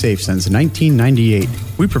community safe since 1998.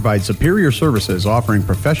 We provide superior services offering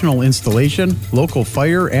professional installation, local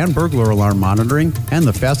fire and burglar alarm monitoring, and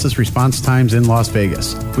the fastest response times in Las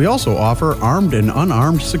Vegas. We also offer armed and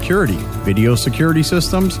unarmed security, video security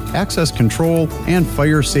systems, access control, and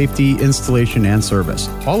fire safety installation and service.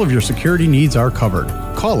 All of your security needs are covered.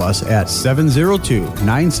 Call us at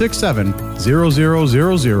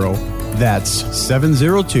 702-967-0000. That's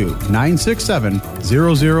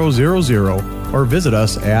 702-967-0000, or visit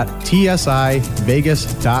us at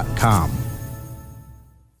tsIvegas.com.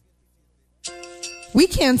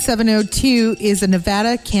 WeCan 702 is a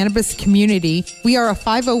Nevada cannabis community. We are a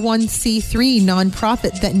 501c3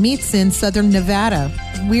 nonprofit that meets in Southern Nevada.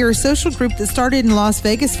 We are a social group that started in Las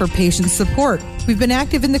Vegas for patient support. We've been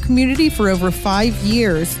active in the community for over 5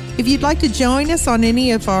 years. If you'd like to join us on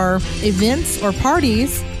any of our events or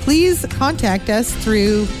parties, please contact us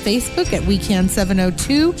through Facebook at WeCan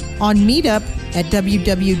 702, on Meetup at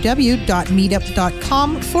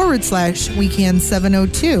www.meetup.com/WeCan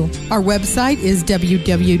 702. Our website is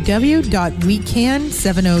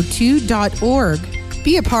www.wecan702.org.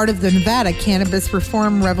 Be a part of the Nevada Cannabis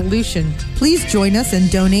Reform Revolution. Please join us and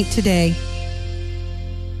donate today.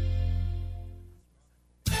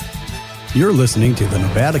 You're listening to the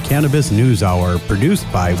Nevada Cannabis News Hour, produced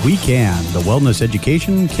by WeCan, the Wellness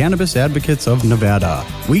Education Cannabis Advocates of Nevada.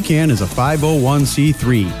 WeCan is a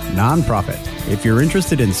 501c3 nonprofit. If you're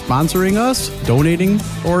interested in sponsoring us, donating,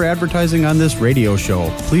 or advertising on this radio show,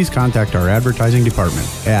 please contact our advertising department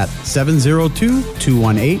at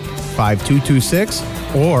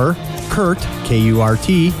 702-218-5226 or Kurt,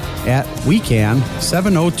 K-U-R-T, at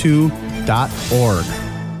wecan702.org.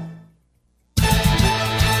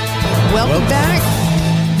 Welcome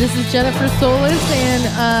back. This is Jennifer Solis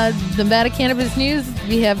and the Nevada Cannabis News.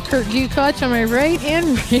 We have Kurt Dukoch on my right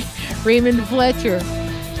and Raymond Fletcher.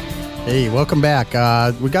 Hey, welcome back.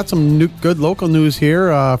 We got some good local news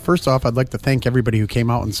here. First off, I'd like to thank everybody who came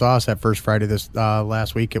out and saw us that First Friday this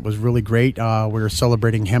last week. It was really great. We're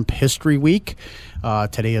celebrating Hemp History Week.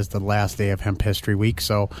 Today is the last day of Hemp History Week,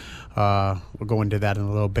 so we'll go into that in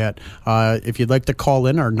a little bit. If you'd like to call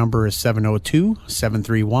in, our number is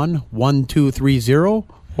 702-731-1230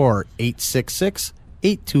 or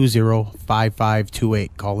 866-820-5528.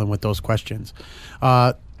 Call in with those questions.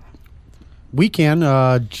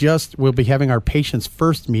 We'll be having our Patients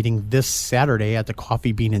First meeting this Saturday at the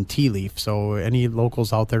Coffee Bean and Tea Leaf. So any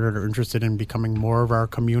locals out there that are interested in becoming more of our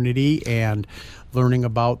community and learning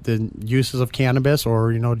about the uses of cannabis,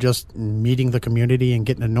 or just meeting the community and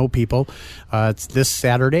getting to know people, it's this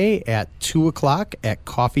Saturday at 2:00 at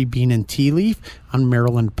Coffee Bean and Tea Leaf on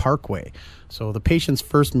Maryland Parkway. So the Patients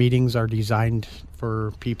First meetings are designed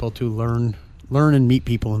for people to learn and meet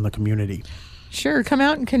people in the community. Sure, come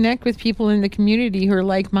out and connect with people in the community who are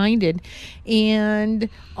like-minded. And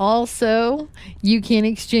also, you can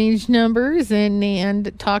exchange numbers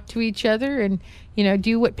and talk to each other and,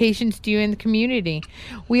 do what patients do in the community.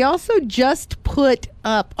 We also just put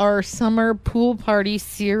up our summer pool party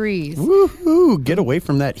series. Woohoo! Get away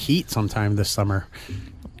from that heat sometime this summer.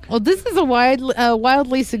 Well, this is a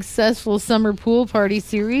wildly successful summer pool party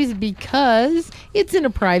series because it's in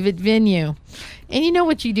a private venue. And you know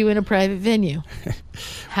what you do in a private venue?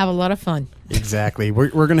 Have a lot of fun. Exactly.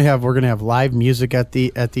 We're gonna have live music at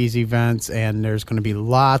these events, and there's gonna be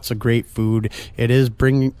lots of great food. It is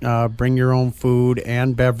bring your own food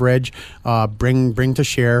and beverage. Bring to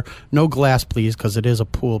share. No glass, please, because it is a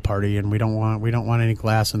pool party, and we don't want any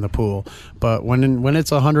glass in the pool. But when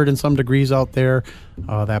it's 100 and some degrees out there,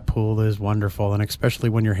 that pool is wonderful, and especially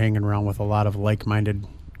when you're hanging around with a lot of like-minded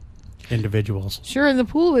individuals. Sure, and the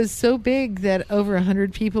pool is so big that over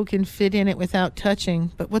 100 people can fit in it without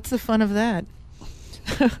touching. But what's the fun of that?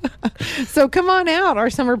 So come on out. Our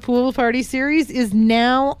summer pool party series is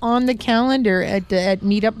now on the calendar at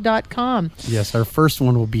meetup.com. Yes, our first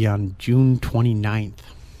one will be on June 29th.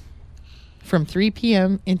 From 3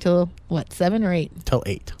 p.m. until, 7 or 8? Till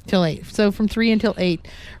 8. Till 8. So from 3 until 8.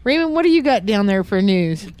 Raymond, what do you got down there for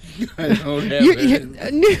news? I don't have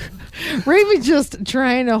it. Raymond's just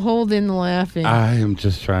trying to hold in the laughing. I am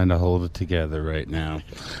just trying to hold it together right now.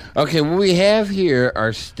 Okay, what we have here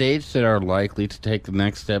are states that are likely to take the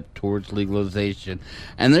next step towards legalization.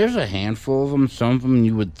 And there's a handful of them. Some of them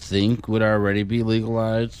you would think would already be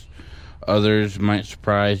legalized. Others might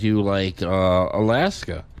surprise you, like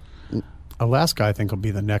Alaska. Alaska, I think, will be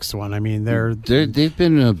the next one. I mean, they've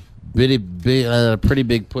been a pretty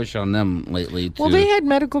big push on them lately, too. Well, they had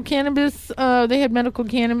medical cannabis. They had medical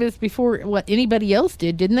cannabis before what anybody else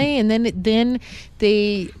did, didn't they? And then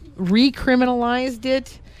they recriminalized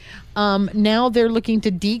it. Now they're looking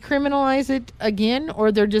to decriminalize it again,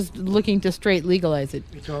 or they're just looking to straight legalize it.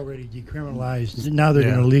 It's already decriminalized. Now they're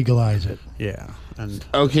going to legalize it. Yeah. And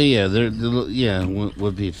okay. Yeah.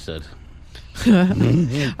 What Beef said.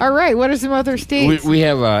 All right. What are some other states? We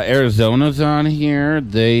have Arizona's on here.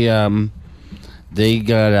 They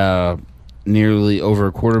got nearly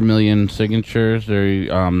over 250,000 signatures.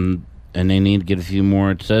 And they need to get a few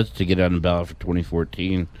more. It says to get on the ballot for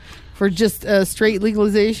 2014 for just straight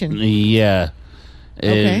legalization. Yeah.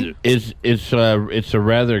 Okay. It's a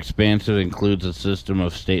rather expansive. Includes a system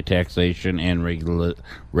of state taxation and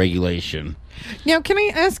regulation. Now, can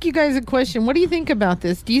I ask you guys a question? What do you think about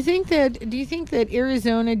this? Do you think that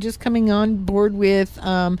Arizona just coming on board with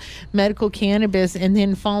medical cannabis and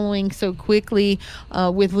then following so quickly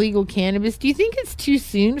with legal cannabis? Do you think it's too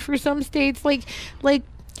soon for some states like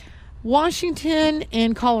Washington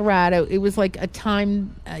and Colorado? It was like a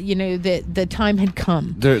time, that the time had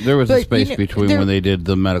come. There was a space between when they did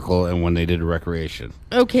the medical and when they did recreation.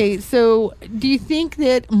 Okay, so do you think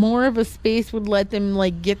that more of a space would let them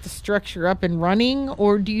get the structure up and running,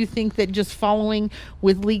 or do you think that just following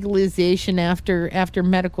with legalization after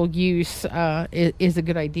medical use is a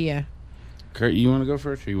good idea? Kurt, you want to go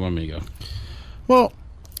first, or you want me to go? Well,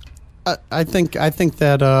 I think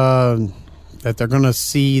that that they're going to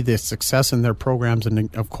see the success in their programs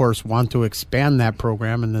and, of course, want to expand that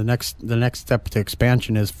program. And the next step to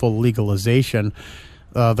expansion is full legalization.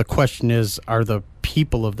 The question is, are the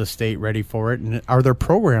people of the state ready for it? And are their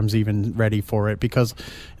programs even ready for it? Because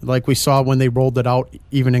like we saw when they rolled it out,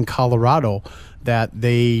 even in Colorado, that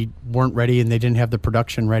they weren't ready and they didn't have the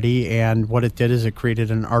production ready. And what it did is it created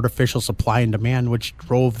an artificial supply and demand, which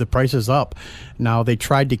drove the prices up. Now, they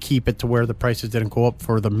tried to keep it to where the prices didn't go up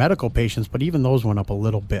for the medical patients, but even those went up a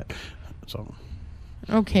little bit. So,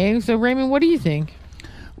 okay. So, Raymond, what do you think?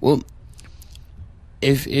 Well,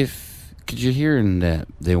 because you're hearing that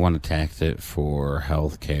they want to tax it for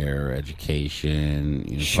healthcare, education,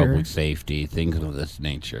 public safety, things of this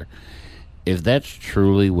nature. If that's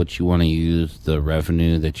truly what you want to use the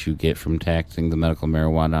revenue that you get from taxing the medical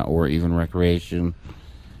marijuana or even recreation,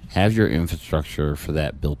 have your infrastructure for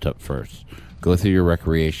that built up first. Go through your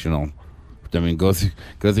recreational. Go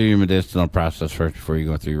through your medicinal process first before you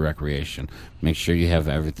go through your recreation. Make sure you have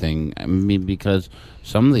everything. Because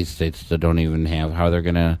some of these states still don't even have how they're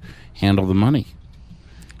going to handle the money.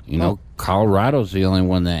 Colorado's the only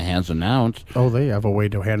one that has announced. Oh, they have a way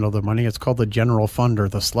to handle the money. It's called the general fund or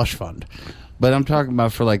the slush fund. But I'm talking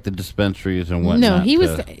about for like the dispensaries and whatnot. No, he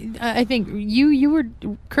was. I think you were,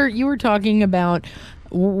 Kurt. You were talking about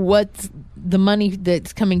what's the money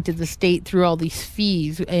that's coming to the state through all these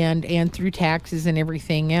fees and through taxes and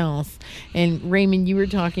everything else. And Raymond, you were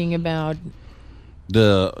talking about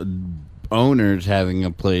the owners having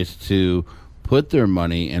a place to put their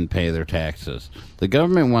money and pay their taxes. The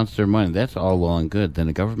government wants their money. That's all well and good. Then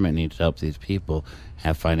the government needs to help these people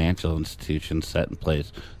have financial institutions set in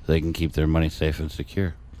place so they can keep their money safe and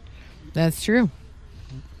secure. That's true.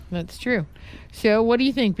 That's true. So what do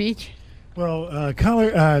you think, Beach? Well,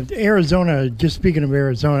 Arizona, just speaking of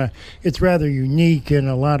Arizona, it's rather unique in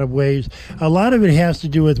a lot of ways. A lot of it has to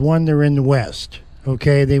do with, one, they're in the West.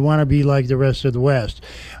 Okay, they want to be like the rest of the West.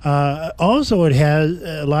 Also,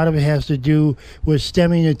 a lot of it has to do with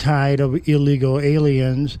stemming the tide of illegal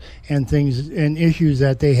aliens and things and issues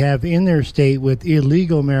that they have in their state with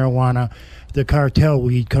illegal marijuana, the cartel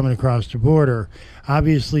weed coming across the border.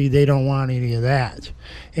 Obviously, they don't want any of that.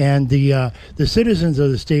 And the citizens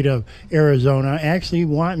of the state of Arizona actually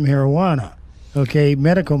want marijuana. Okay,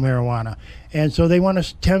 medical marijuana. And so they want to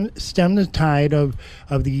stem the tide of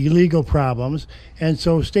the illegal problems. And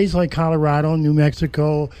so states like Colorado, New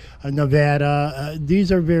Mexico, Nevada,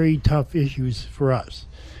 these are very tough issues for us.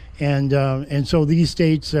 And so these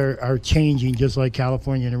states are changing just like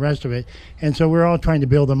California and the rest of it. And so we're all trying to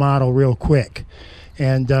build a model real quick.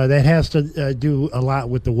 And that has to do a lot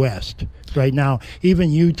with the West right now.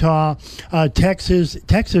 Even Utah, Texas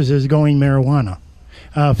is going marijuana.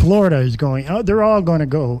 Florida is going. They're all going to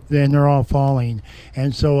go, and they're all falling.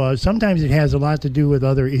 And so sometimes it has a lot to do with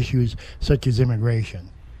other issues such as immigration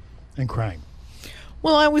and crime.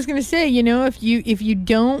 Well, I was going to say, if you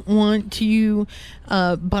don't want to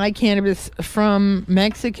buy cannabis from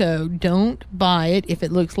Mexico, don't buy it if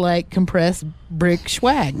it looks like compressed brick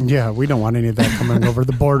swag. Yeah, we don't want any of that coming over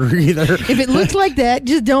the border either. If it looks like that,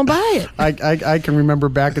 just don't buy it. I can remember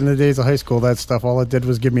back in the days of high school, that stuff, all it did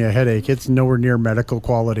was give me a headache. It's nowhere near medical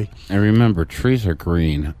quality. And remember, trees are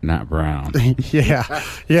green, not brown.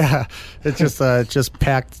 Yeah. It's just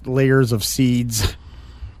packed layers of seeds.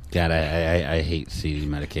 God, I hate seedy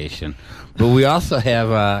medication. But we also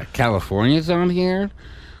have California's on here.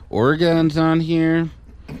 Oregon's on here.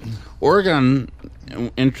 Oregon,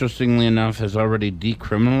 interestingly enough, has already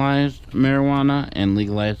decriminalized marijuana and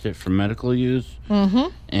legalized it for medical use.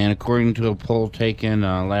 Mm-hmm. And according to a poll taken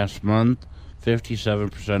last month,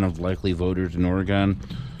 57% of likely voters in Oregon,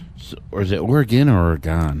 or is it Oregon or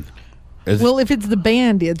Oregon? Well, if it's the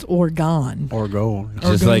band, it's Oregon. Oregon.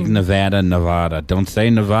 Just like Nevada. Don't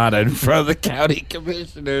say Nevada in front of the county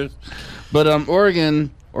commissioners. But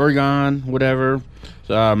Oregon, whatever,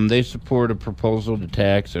 they support a proposal to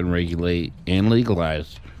tax and regulate and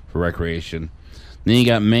legalize for recreation. Then you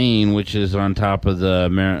got Maine, which is on top of the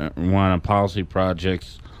marijuana policy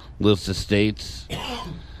project's list of states.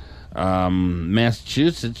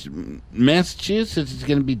 Massachusetts is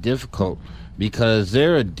going to be difficult because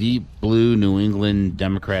they're a deep blue New England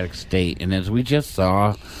Democratic state. And as we just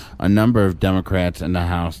saw, a number of Democrats in the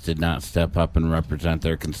House did not step up and represent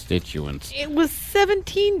their constituents. It was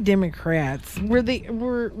 17 Democrats.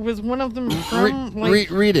 Was one of them from...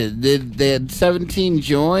 read it. They had 17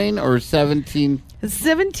 join or 17...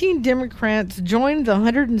 17 Democrats joined the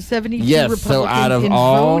 172 Republicans so out of in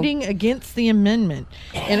all... voting against the amendment.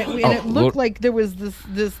 And it looked like there was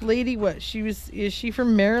this lady, is she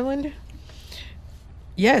from Maryland?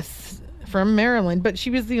 Yes, from Maryland, but she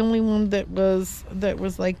was the only one that was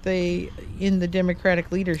like in the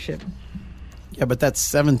Democratic leadership. Yeah, but that's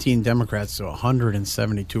 17 Democrats to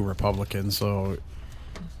 172 Republicans. So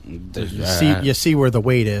you see where the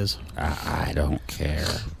weight is. I don't care.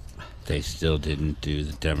 They still didn't do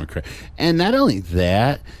the Democrat. And not only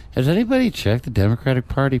that, has anybody checked the Democratic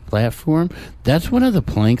Party platform? That's one of the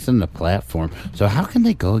planks in the platform. So how can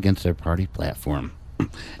they go against their party platform?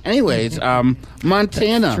 Anyways,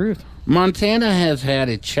 Montana. Montana has had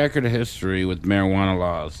a checkered history with marijuana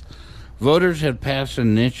laws. Voters had passed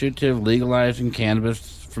an initiative legalizing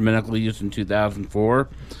cannabis for medical use in 2004,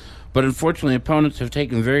 but unfortunately opponents have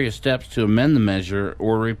taken various steps to amend the measure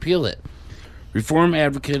or repeal it. Reform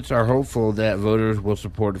advocates are hopeful that voters will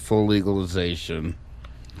support full legalization.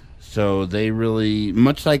 So they really,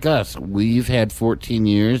 much like us, we've had 14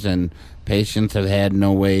 years and patients have had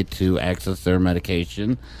no way to access their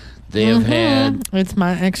medication. They have had... It's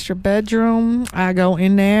my extra bedroom. I go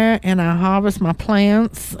in there and I harvest my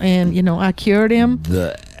plants and, I cure them.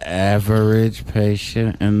 The average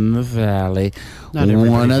patient in the valley. Not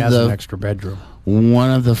everybody has an extra bedroom.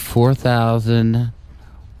 One of the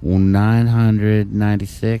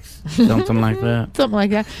 4,996, something like that. Something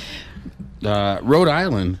like that. Rhode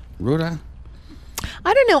Island.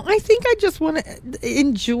 I don't know. I think I just want to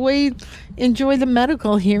enjoy the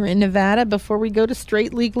medical here in Nevada before we go to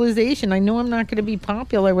straight legalization. I know I'm not going to be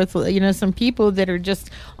popular with some people that are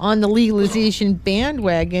just on the legalization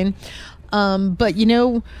bandwagon, but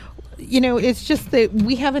it's just that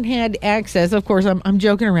we haven't had access. Of course, I'm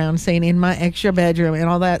joking around saying in my extra bedroom and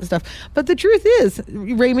all that stuff. But the truth is,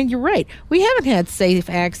 Raymond, you're right. We haven't had safe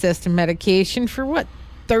access to medication for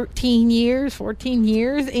 13 years, 14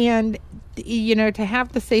 years, and to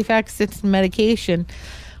have the safe access to medication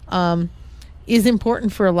is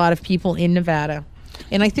important for a lot of people in Nevada.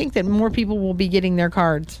 And I think that more people will be getting their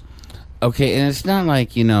cards. Okay, and it's not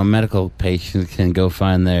like, medical patients can go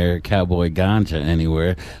find their cowboy ganja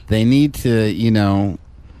anywhere. They need to,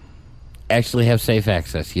 actually have safe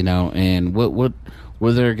access, and what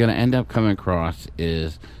they're going to end up coming across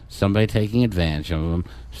is somebody taking advantage of them,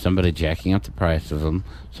 somebody jacking up the price of them,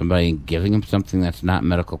 somebody giving them something that's not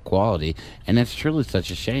medical quality, and it's truly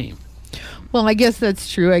such a shame. Well, I guess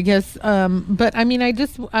that's true. I guess, but I mean, I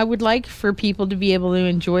would like for people to be able to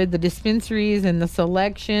enjoy the dispensaries and the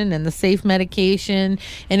selection and the safe medication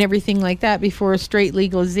and everything like that before a straight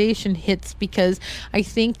legalization hits, because I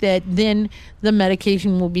think that then the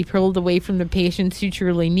medication will be pulled away from the patients who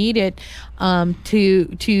truly need it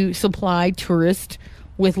to supply tourists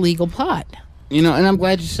with legal pot. And I'm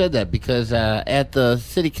glad you said that, because at the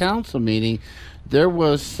city council meeting, there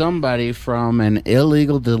was somebody from an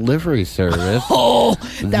illegal delivery service. That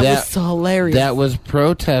was so hilarious. That was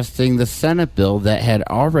protesting the Senate bill that had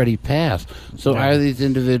already passed. So either these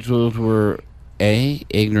individuals were, A,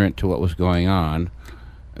 ignorant to what was going on,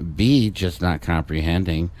 B, just not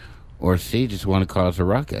comprehending, or C, just want to cause a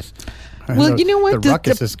ruckus. Well, you know what? The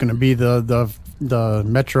ruckus is going to be the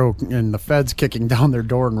Metro and the feds kicking down their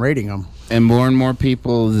door and raiding them. And more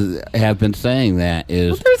people have been saying that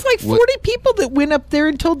is... Well, there's like 40 people that went up there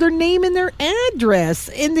and told their name and their address,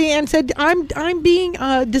 and said, I'm being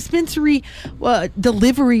a dispensary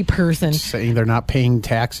delivery person. Saying they're not paying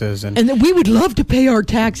taxes. And that we would love to pay our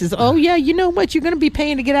taxes. Oh, yeah, you know what? You're going to be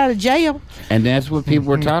paying to get out of jail. And that's what people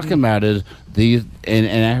were talking about is these...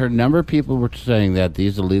 And I heard a number of people were saying that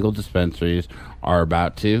these illegal dispensaries are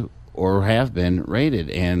about to or have been raided,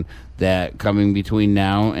 and that coming between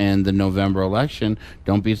now and the November election,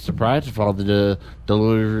 don't be surprised if all the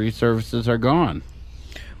delivery services are gone.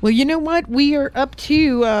 Well, you know what? We are up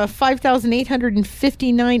to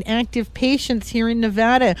 5,859 active patients here in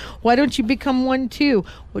Nevada. Why don't you become one too?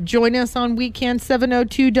 Well, join us on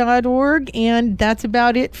WeCan702.org, and that's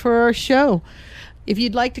about it for our show. If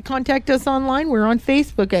you'd like to contact us online, we're on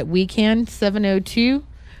Facebook at WeCan702.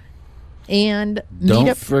 And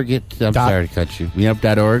don't forget, I'm sorry to cut you,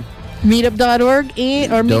 meetup.org. Meetup.org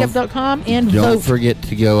or meetup.com, and don't vote. forget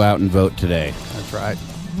to go out and vote today. That's right.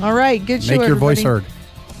 All right, good show, Make your everybody. voice heard.